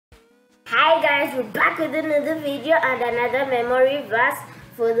Hi guys, we're back with another video and another memory verse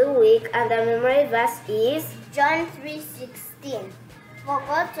for the week, and the memory verse is John 3:16. For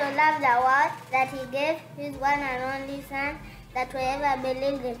God so loved the world that he gave his one and only Son, that whoever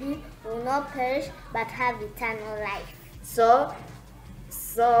believes in him will not perish but have eternal life. So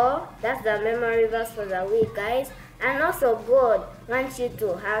that's the memory verse for the week, guys. And also God wants you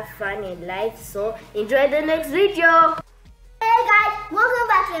to have fun in life, so enjoy the next video. Hey guys, welcome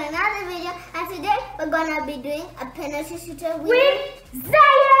back to another video, and today we're gonna be doing a penalty shooter with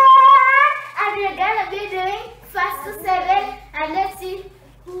Zion, and we're gonna be doing 1st to 7, and let's see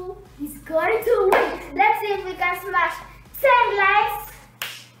who is going to win. Let's see if we can smash 10 likes,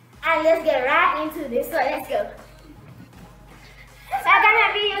 and let's get right into this. So let's go. So I'm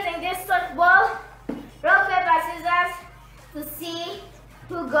gonna be using this softball, rock, paper, scissors to see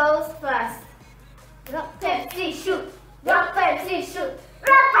who goes first. Rock, paper, scissors, shoot. Rock, paper, scissors, shoot.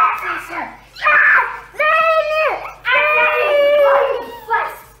 Rock, paper, scissors, shoot. I'm going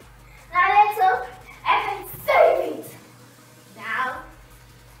first. Now let's hope I can save it. Now,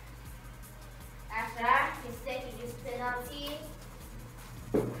 after he's taking his penalty,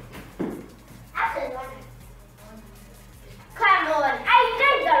 come on, I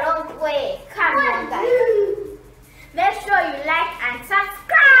did the wrong way. Come on, guys. Make sure you like and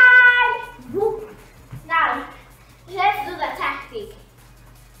subscribe. Now, let's do the tactic.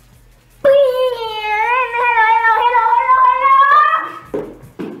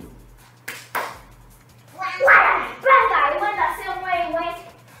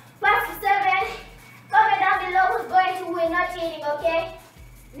 Okay?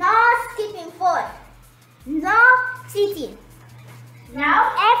 No skipping forward. No cheating.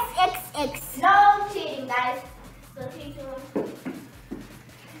 Now, XXX. no cheating, guys. So 3, 2, 1.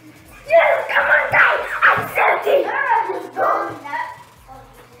 Yes, come on, guys. I'm certain. Let's go.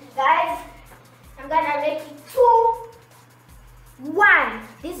 Guys, I'm gonna make it 2-1.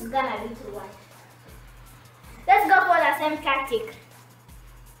 This is gonna be 2-1. Let's go for the same tactic.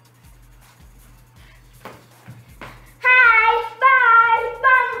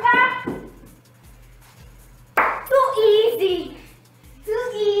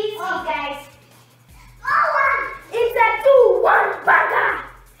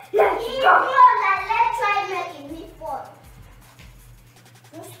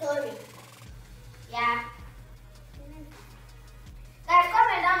 Yeah. Guys,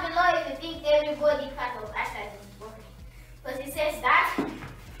 comment down below if you think everybody part of Asha is working. Because it says that.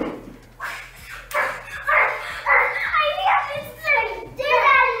 I hear this thing.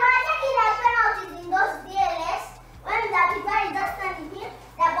 Taking the penalties in those DLS, when the people is just standing here,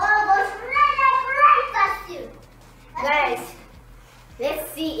 the ball goes right past you. Guys, let's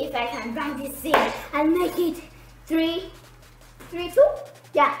see if I can run this thing and make it 3-2.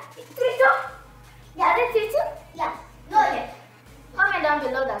 Yeah, 3-2. Yeah, that's 3-2. Yeah. No, okay. Comment down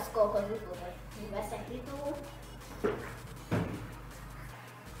below the score because we forgot. Invest 3-2.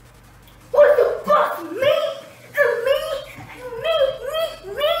 Who's the boss? Me? Me?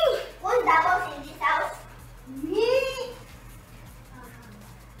 Who's the boss in this house? Me?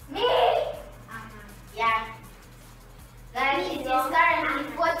 Me? Yeah. Guys, it is currently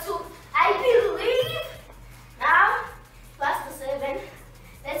 4-2. I believe. Now, 1st to 7.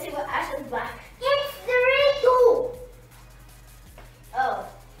 Let's see what Asha's back. It's 3-2. Oh.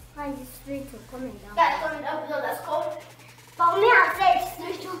 And it's 3-2. Comment down. Guys, comment down below the score. For me, I'll say it's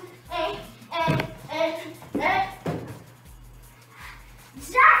 3-2.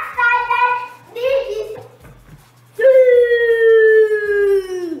 Just like that. This is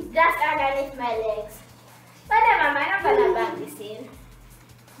just underneath my legs. But never mind, I'm gonna bang this in.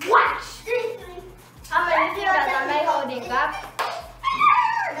 Watch! 3-3. How many fingers am I holding up?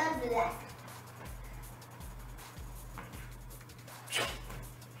 Don't do that.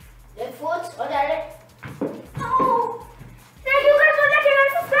 Left foot on the right. Oh! Thank you guys for liking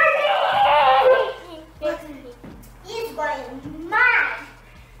and subscribing! He's going mad.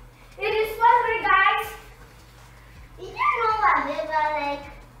 It is fun, guys. Did you know what they were like?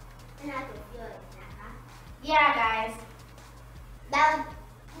 And I could feel it. Yeah, guys.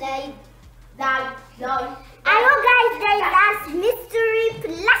 I know, guys, there is a mystery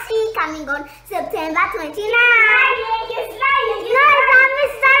plushie coming on September 29th. It's lying. No, it's a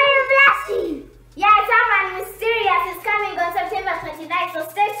mystery plushie. Yeah, someone mysterious is coming on September 29th, so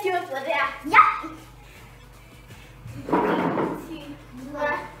stay tuned for that. Yep.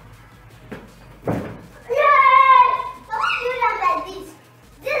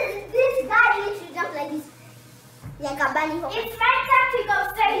 Like a bunny hop. It's my tactic of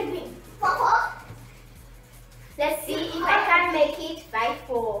saving. Hop. Let's see if I can make it by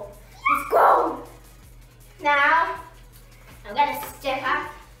 4. It's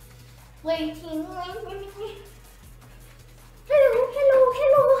Waiting.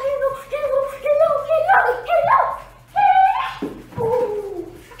 Hello. Ooh.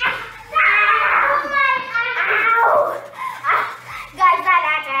 Ow. Guys,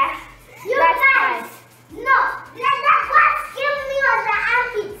 guys. No, that was killing me on the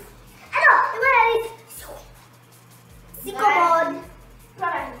armpits. I know, where is sicko mode.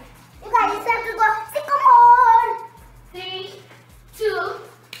 You guys, it's time to go sicko mode. 3, 2,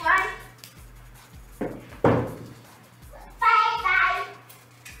 1.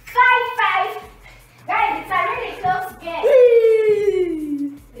 Five. Guys, it's a really close game.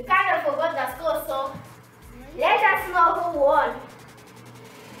 We kind of forgot the score, so let us know who won.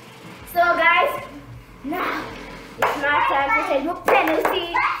 So guys, now it's my time to take your penalty.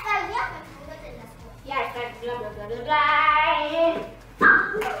 Yeah, it's blah blah blah blah blah.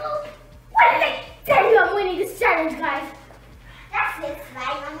 What did I tell you? I'm winning this challenge, guys. That's it,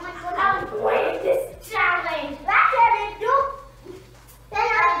 right? I'm winning this challenge. That's what they do.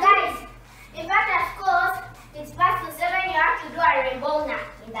 Guys, if that scores, it's past to 7. You have to do a rainbow now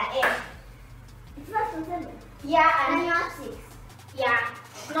in the air. It's not to 7. Yeah, And and you're 6. yeah,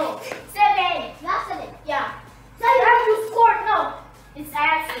 no, 7. You're 7. Yeah. So you have to score. No, it's I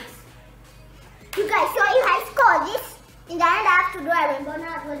have 6. You guys, so if I score this, in the end I have to do a rainbow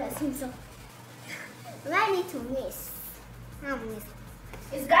now as well as him. So I need to miss. I'll miss.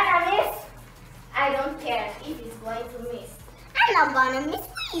 It's gonna miss. I don't care if it's going to miss. I'm not gonna miss.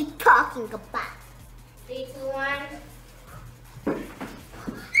 What are you talking about? 3, 2, 1.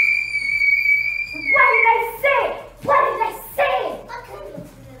 What did I say? What did I say? What kind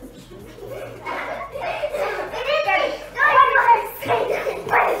of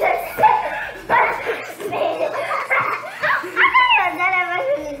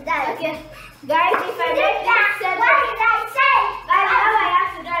Okay, guys, if I make this 7, what did I say? guys, now I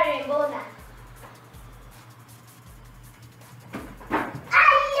have to do a rainbow now.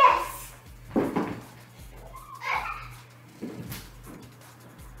 Yes!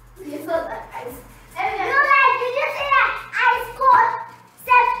 You saw that, guys. No, guys, did you see that? I scored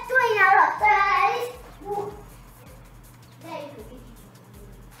 2 in a row. So at least, there you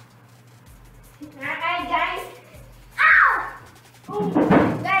go. Alright, guys. Ow!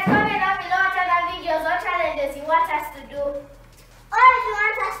 Guys, comment down below what other videos or challenges you want us to do. Or if you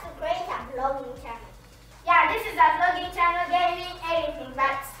want us to create a vlogging channel. Yeah, this is a vlogging channel, gaming, anything,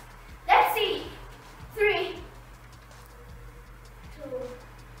 but let's see. 3, 2,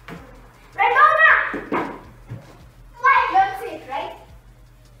 Ramona! Why? You don't see it, right?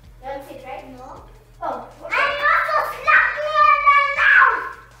 You don't see it, right? No. Oh, And you also slapped me on the mouth!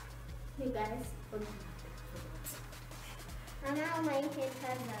 you guys. And now my kids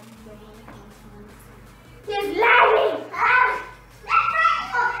have that brain. He's lying! Guys,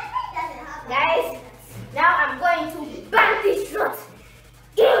 Guys, now I'm going to bang this shot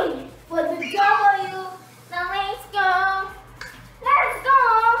in for the W. Now let's go. Let's go.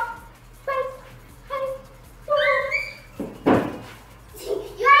 Bye. Hi. you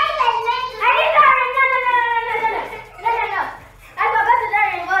ain't like me. I did not. No. I forgot to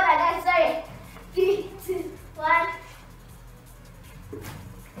learn in water, guys. Sorry. 3, 2, 1.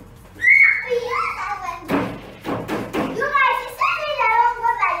 You guys, you said me the wrong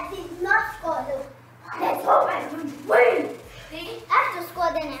one, but I did not score though. Let's hope I win. See? I have to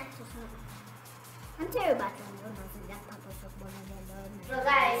score, then I have to score. I'm terrible at So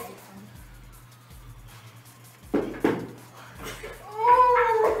guys.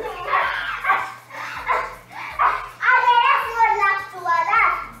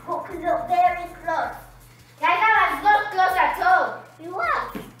 very close. Guys, that was not close at all. You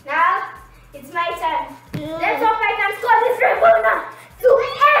are. Now, it's my turn. Let's hope I can score this rainbow now to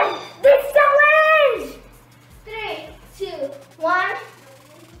end this challenge. 3, 2, 1.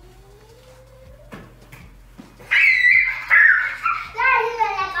 That is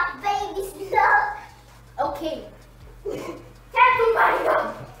like a baby slow. Okay. Time to find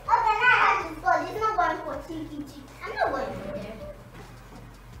out. Okay, now I have to score. It's not going for cheeky cheek. I'm not going for there.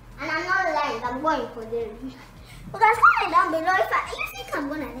 And I'm not lying. I'm going for there. But guys, comment down below if you think I'm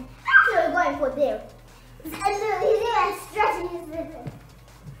gonna. I'm actually going for there. He's even stretching his lips.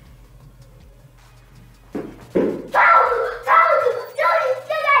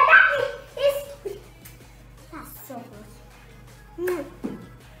 That's so close.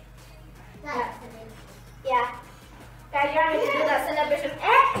 Yeah. Guys, you want me to do the celebration?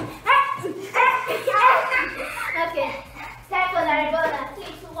 Okay. Time for the rainbow now. 3,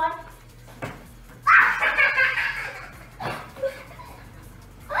 2, 1.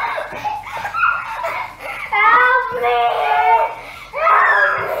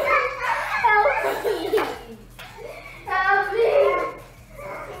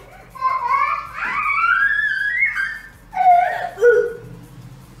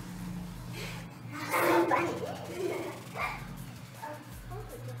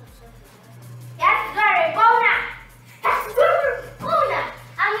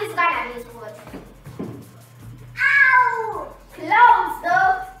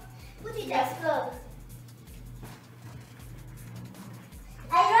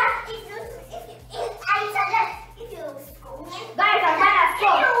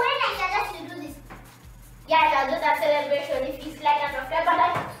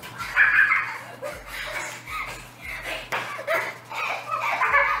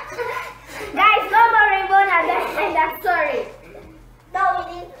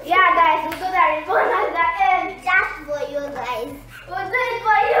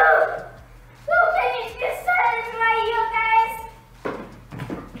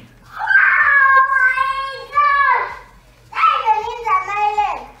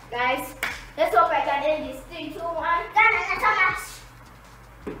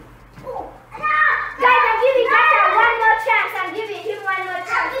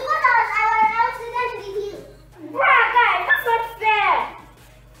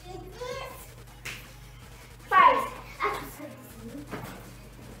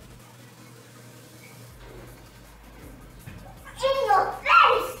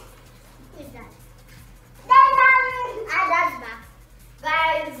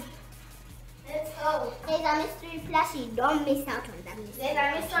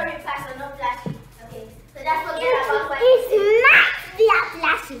 Okay, sorry, Pastor, no flashing. Okay, so that's what we're about. It might be a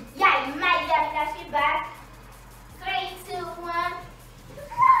flashing. Yeah, it might be a flashing back. 3, 2, 1.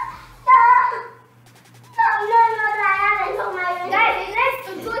 No, Guys, it needs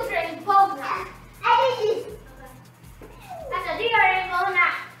to do rainbow now. I did this. Pastor, do your rainbow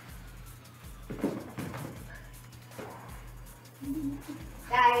now.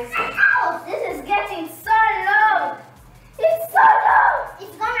 Guys, this is getting so low. It's so low.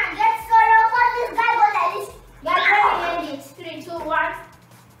 It's gonna get so low because this guy goes like this. Guys, let me end it. 3, 2, 1.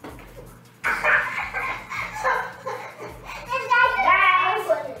 Guys,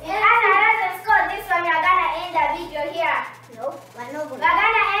 in order to score this one, you're gonna end the video here. No, we're not We're gonna.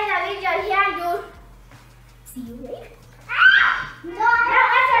 gonna end the video here. You See you later. no, now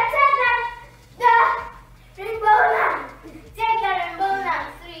Pastor, take the rainbow now. Take the rainbow now.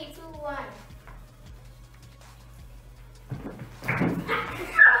 3, 2, 1. Come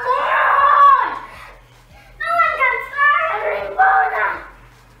on! No one can fly a rainbow now.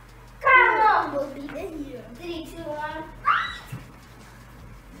 Come on. We'll be the hero. 3, 2, 1.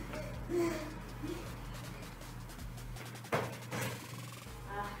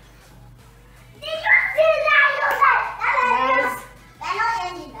 Did you see that? You guys? Guys, We're not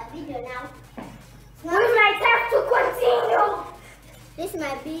ending the video now. we might have to continue. This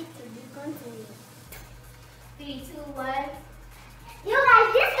might be to be continued. 3, 2, 1. You guys,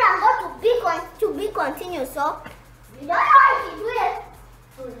 this can go to be continued, so we don't know if it will.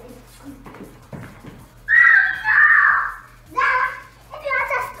 Oh, no! Now, if you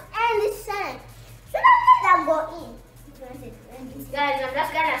want us to end this challenge, should I let that go in? If you want it to end this. Guys, I'm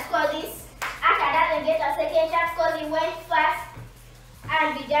just gonna score this. After that, we get a second chance because it went fast.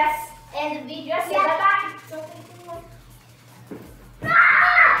 And we just end the video. Say bye-bye.